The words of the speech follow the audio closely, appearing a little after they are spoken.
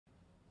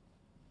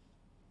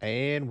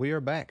And we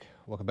are back.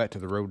 Welcome back to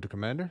the Road to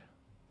Commander.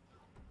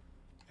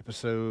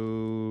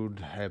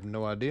 Episode, I have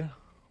no idea.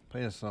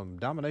 Playing some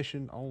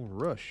Domination on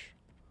Rush.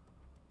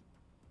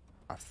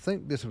 I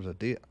think this was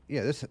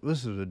this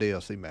is a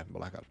DLC map in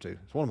Black Ops 2.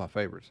 It's one of my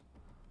favorites.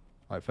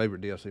 My favorite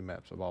DLC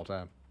maps of all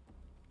time.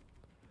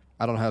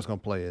 I don't know how it's going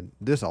to play in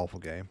this awful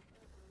game.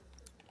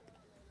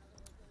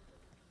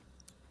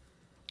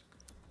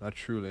 I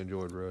truly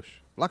enjoyed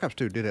Rush. Black Ops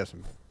 2 did have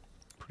some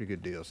pretty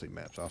good DLC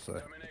maps, I'll say.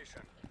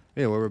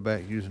 Anyway, we're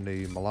back using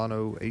the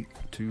Milano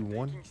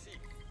 821.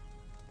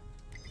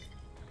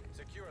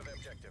 Secure the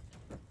objective.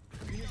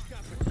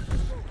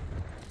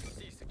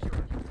 C secure.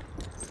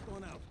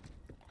 Going out.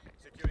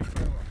 Securing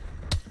Bravo.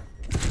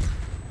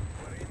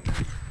 We're in.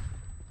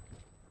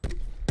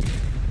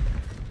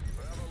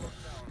 Bravo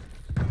locked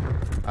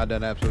down. I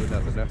done absolutely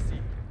nothing there.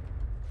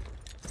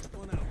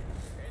 Going out.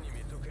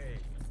 Enemy took A.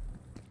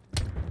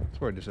 That's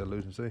where I just said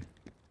losing C.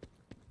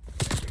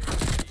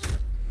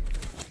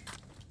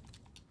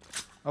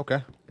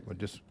 Okay, we'll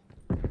just...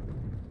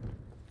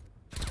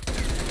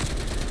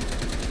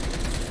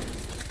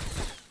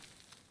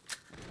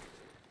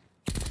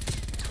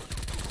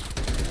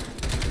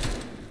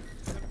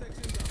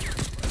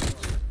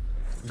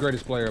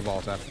 Greatest player of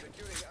all time.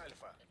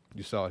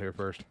 You saw it here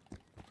first.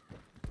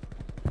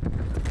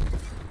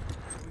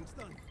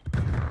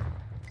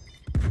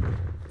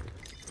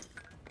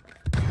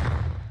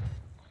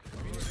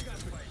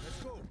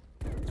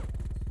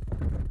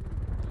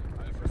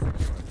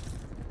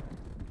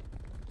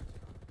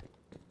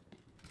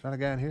 Is that a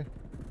guy in here?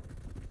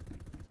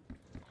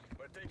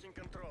 We're taking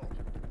control.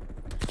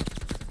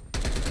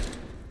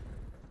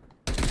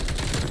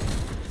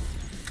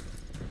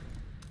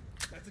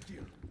 That's a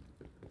kill.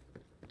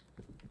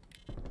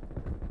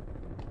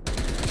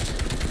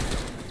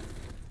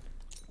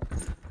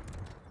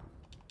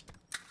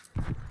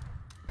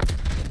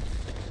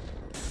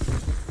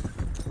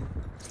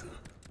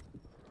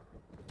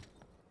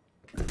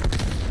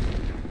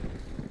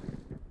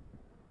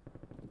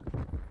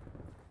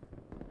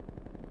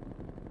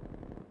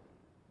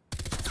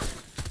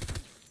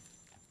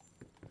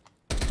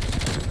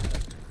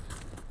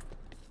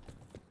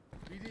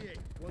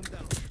 One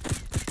down.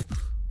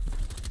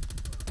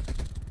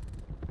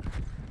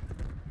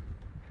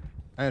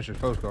 Answer's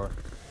postcard.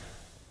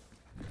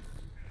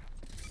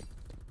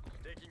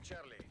 Taking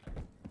Charlie.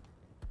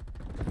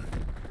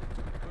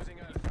 Losing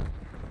Alpha.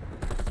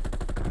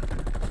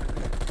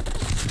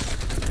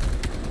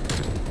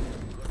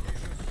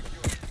 Location secure.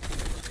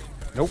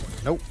 Nope,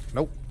 nope,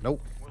 nope,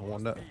 nope. I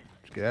want that.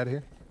 Just get out of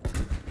here.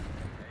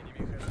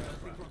 Enemy has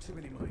Alpha.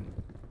 Proximity mine.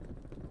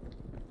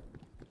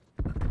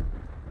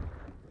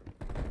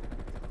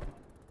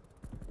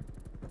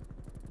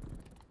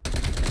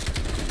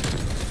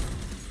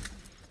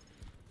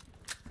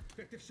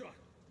 Effective shot.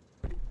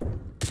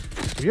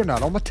 You're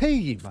not on my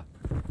team. I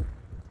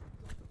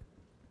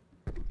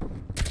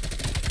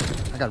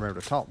gotta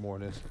remember to talk more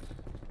in this.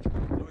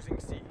 Losing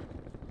C.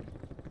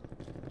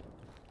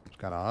 It's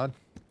kinda odd.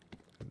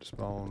 Had to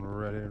spawn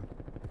right here.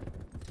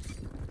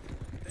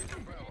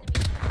 Taking Bravo.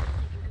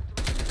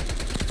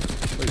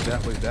 Please die,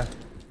 please die.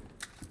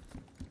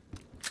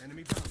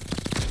 Enemy down.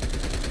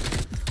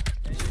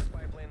 Enemy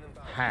spy plane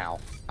inbound. How?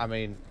 I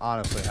mean,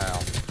 honestly, how?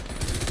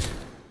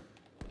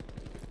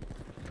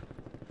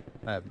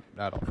 I don't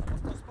know.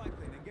 Hostile spy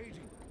plane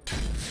engaging.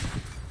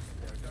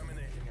 They're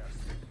dominating us.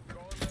 Go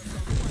on their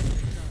front spy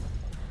plane now.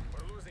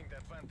 We're losing the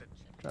advantage.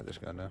 Try this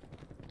gun now.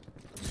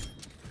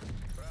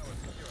 Bravo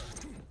secure.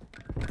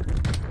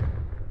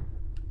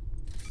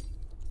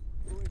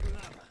 Throwing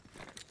granada.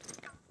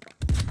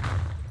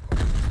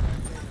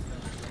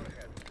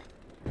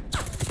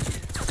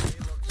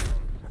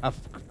 I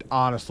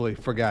honestly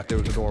forgot there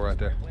was a door right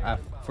there. I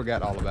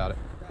forgot all about it.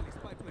 Rally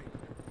spy plane.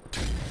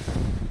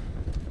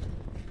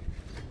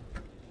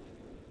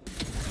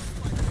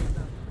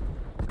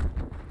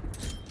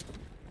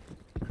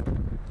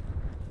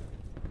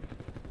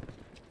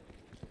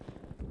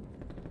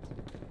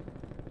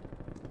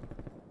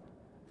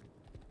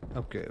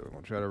 Okay, we're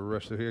gonna try to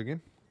rush through here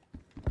again.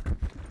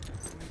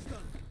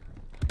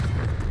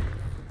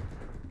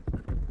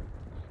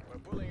 We're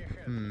pulling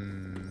ahead.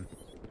 Hmm.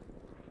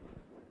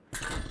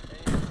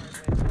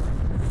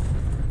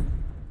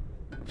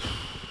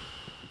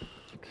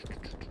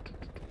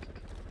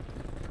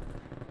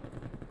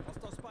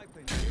 Hostile spy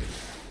plane.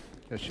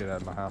 Get that shit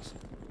out of my house.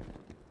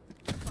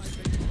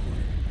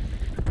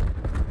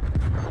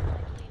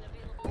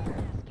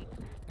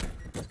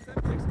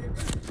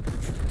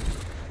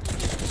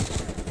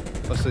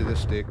 Let's see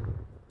this stick.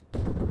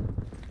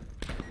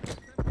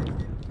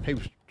 He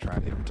was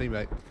trying to hit my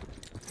teammate.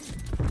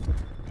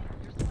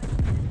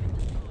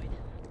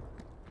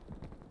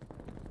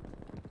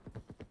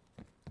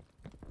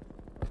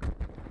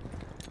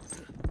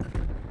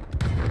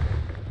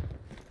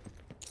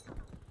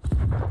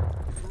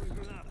 Throwing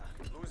granada.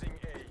 Losing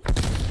A.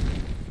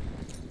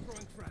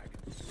 Throwing frag.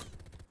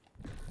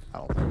 I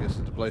don't think this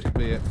is the place to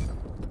be at.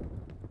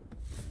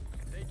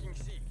 Taking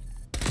C.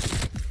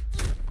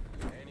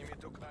 Enemy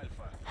took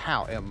Alpha.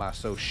 How am I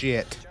so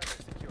shit? Charlie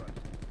secure.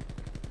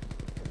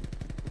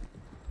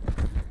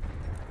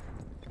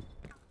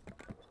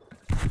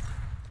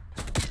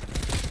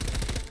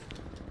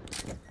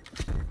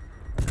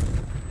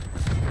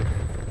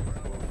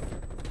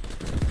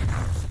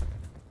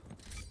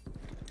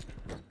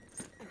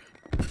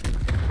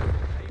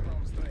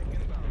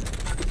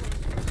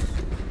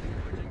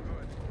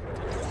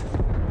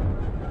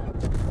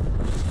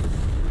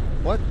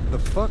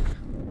 fuck?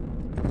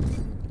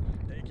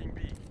 Taking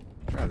B.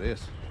 Try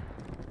this.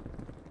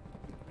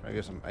 Try to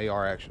get some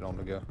AR action on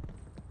the go.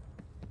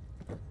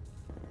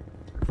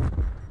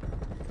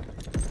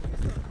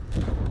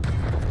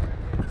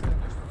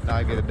 Now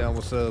I get it done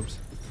with subs.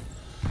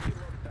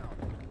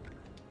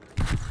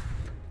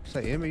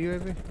 Say Emmy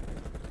UAV?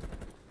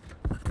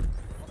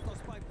 Hostile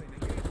spy plane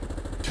engaged.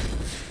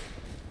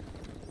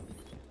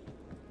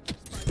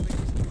 Spy plane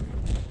destroyed.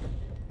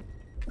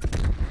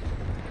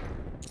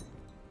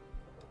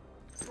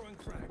 Throwing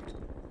frag.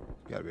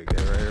 Got a big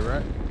guy right here,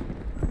 right?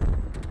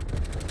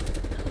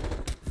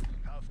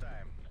 Half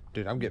time.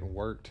 Dude, I'm getting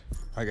worked.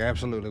 Like,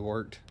 absolutely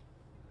worked.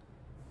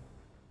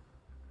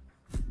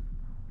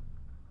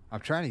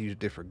 I'm trying to use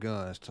different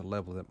guns to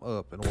level them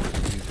up in order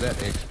to use that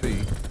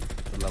XP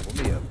to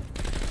level me up.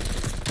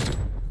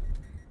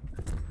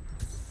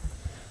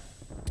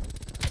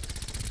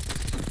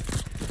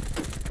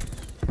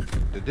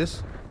 Did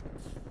this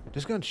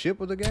gun ship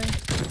with the game?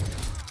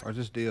 Or is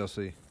this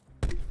DLC?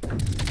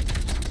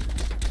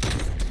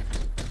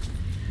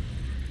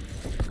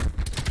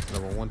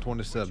 Level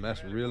 127,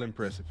 that's real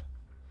impressive.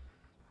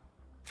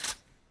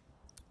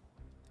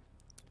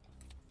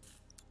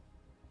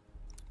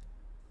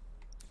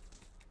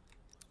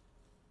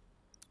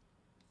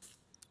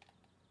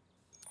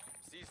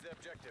 Seize the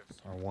objectives.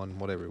 Or one,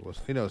 whatever it was.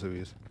 He knows who he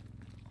is.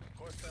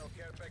 Hostile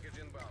care package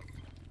inbound.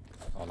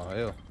 Oh no,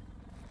 hell.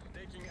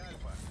 Taking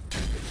Alpha.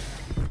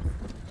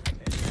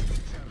 Heading to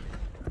Charlie.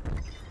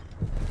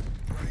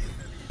 We're in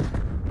the lead.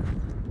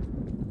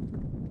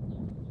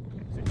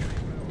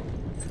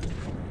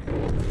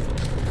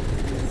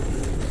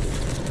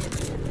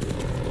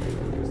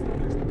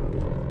 Securing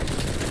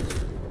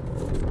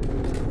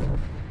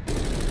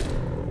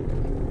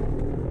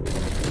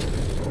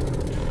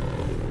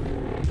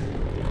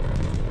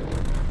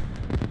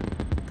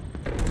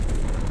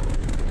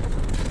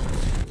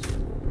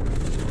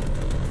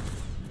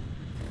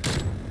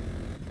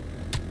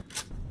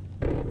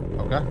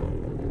Okay.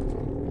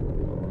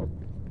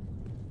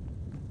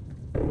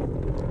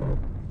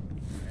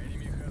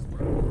 Enemy has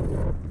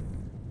Bravo.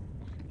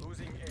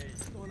 Losing A.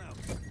 Going out.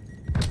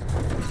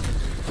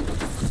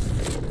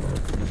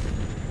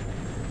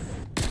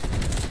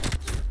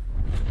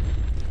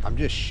 I'm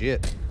just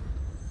shit.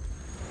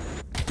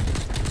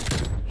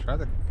 Try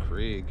the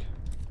Krieg.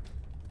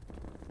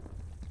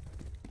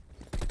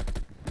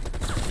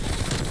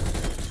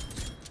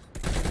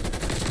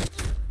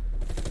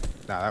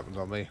 Nah, that one's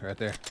on me right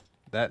there.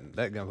 That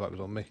gunfight was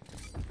on me.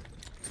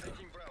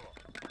 Taking Bravo.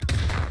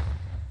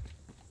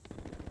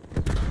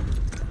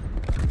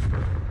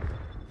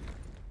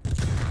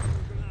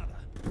 Granada.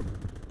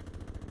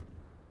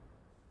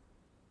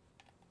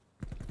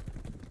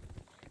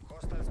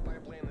 Hostile spy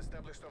plane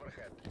established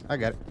overhead. I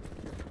got it.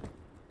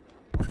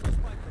 Hostile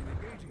spy plane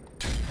engaging.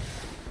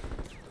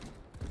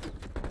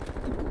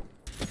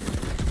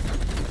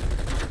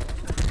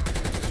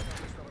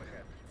 Established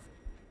overhead.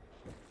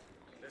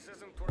 This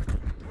isn't working.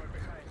 We're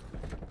behind.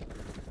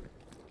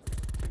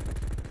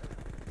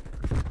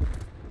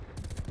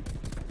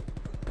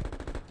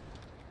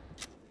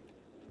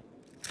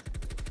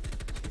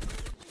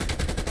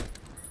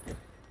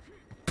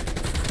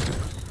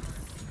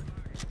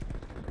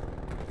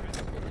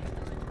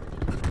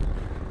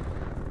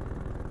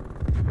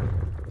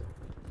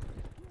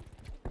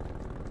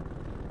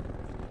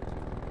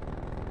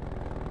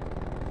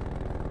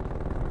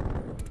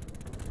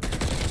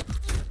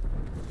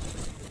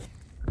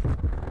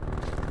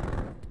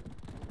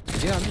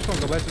 Yeah, I'm just gonna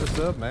go back to the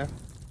sub, man.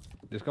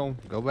 Just gonna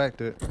go back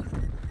to it.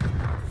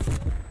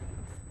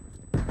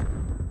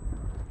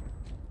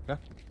 Yeah.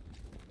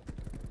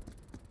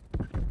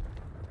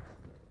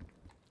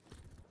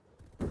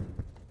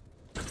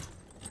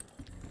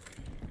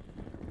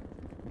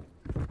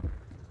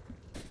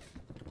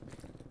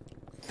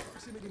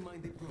 Proximity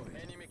mine deployed.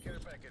 Enemy care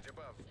package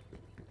above.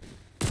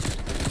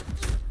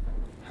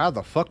 How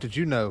the fuck did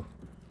you know?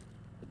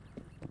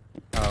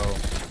 Oh.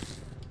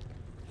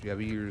 You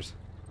have ears.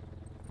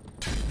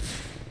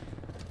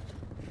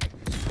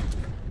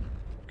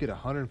 Get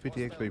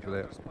 150 XP for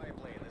that. Hostile spy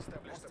plane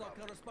established Hostile above.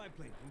 counter spy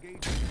plane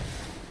engaging.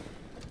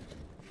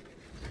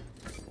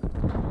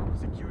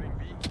 Securing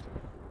B.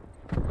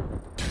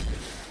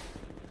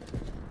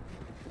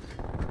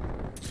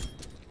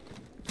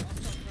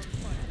 Hostile counter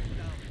spy plane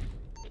down.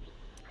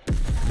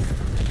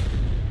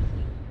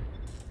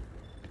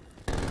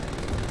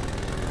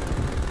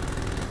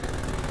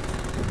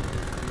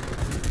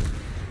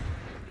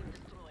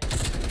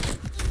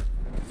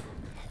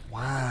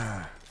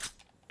 Why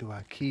do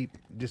I keep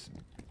just...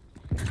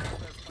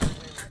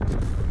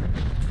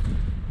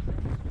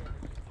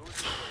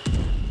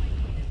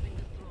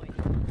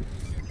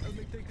 Help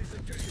me take this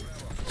objective.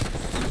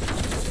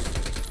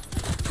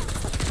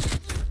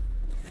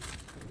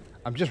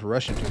 I'm just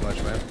rushing too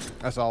much, man.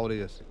 That's all it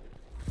is.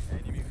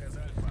 Enemy has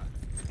Alpha.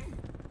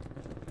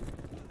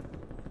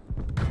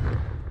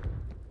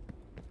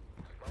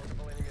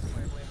 Multiple enemy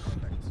spy plane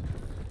contacts.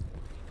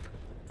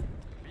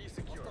 B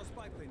secure. Hostile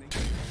spy plane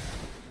engaging.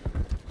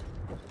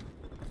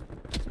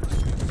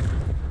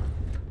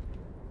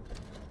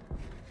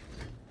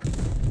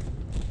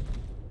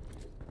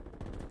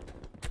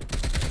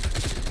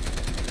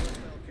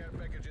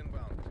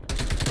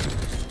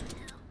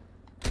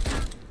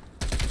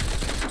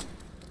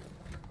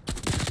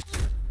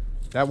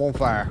 That won't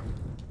fire.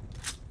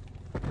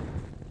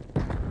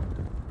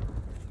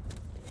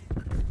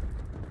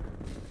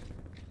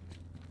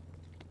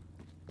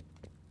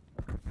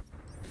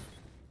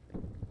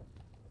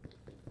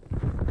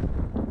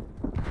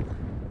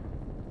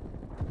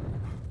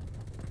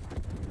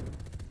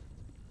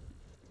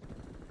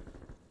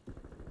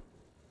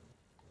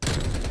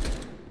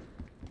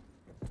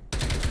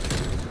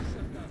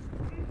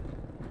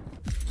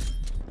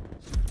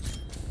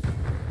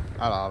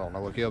 I don't know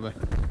what killed me.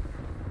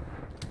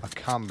 A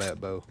combat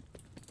bow.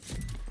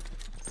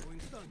 Going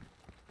stun.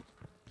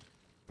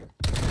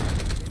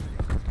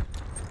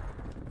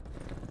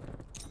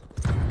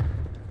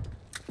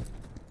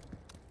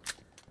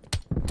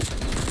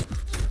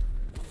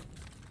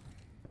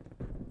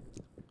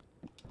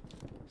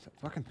 It's a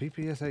fucking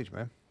PPSH,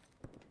 man.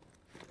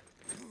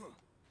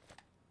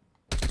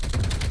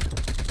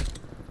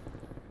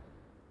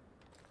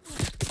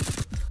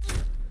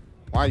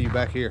 Why are you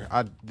back here?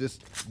 This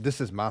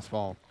is my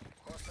spawn.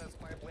 Hostile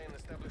spy plane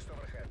established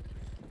overhead.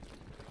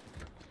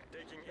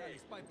 Taking Got A. a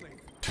spy plane.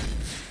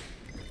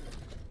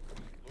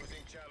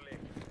 Losing Charlie.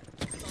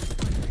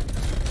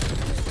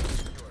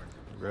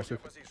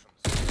 Aggressive. Positions.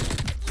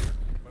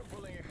 We're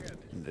pulling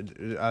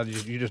ahead.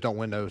 You just don't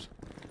win those.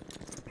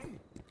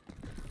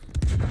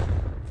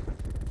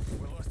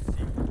 We lost C.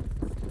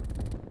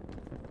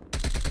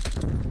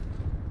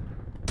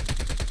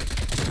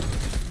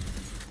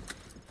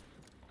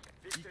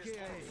 Victor's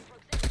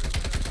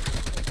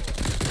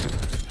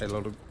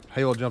close.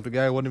 Halo jumped the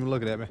guy, wasn't even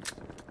looking at me.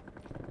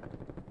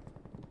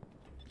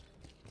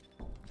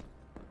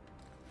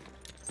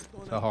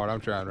 Going How hard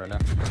I'm trying right now.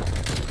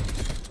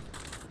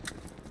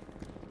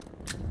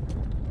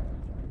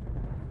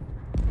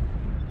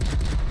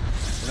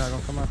 You're not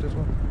gonna come out this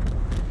one?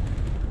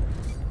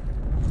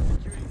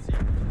 Securing C.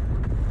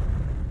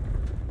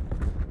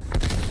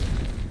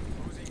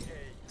 Losing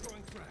A.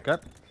 throwing frag. Okay.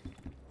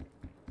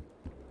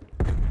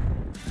 Our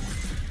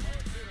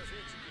zero's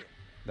HP.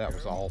 That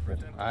was awful.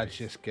 I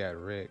just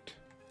got wrecked.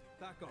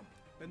 Back up.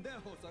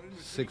 Pendejos are in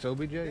retreat. 6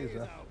 OBJs. Day is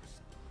ours.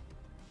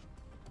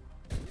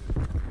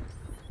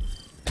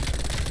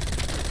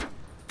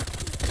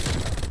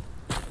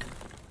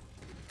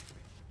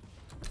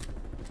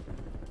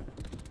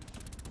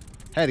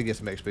 Had to get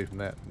some XP from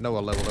that.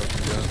 Noah leveled up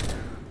some guns.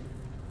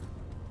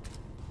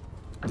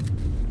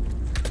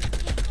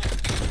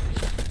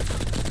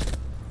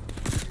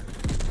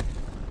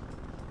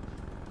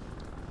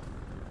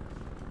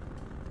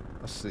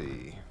 Let's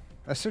see.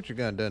 That suture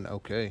gun done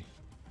okay.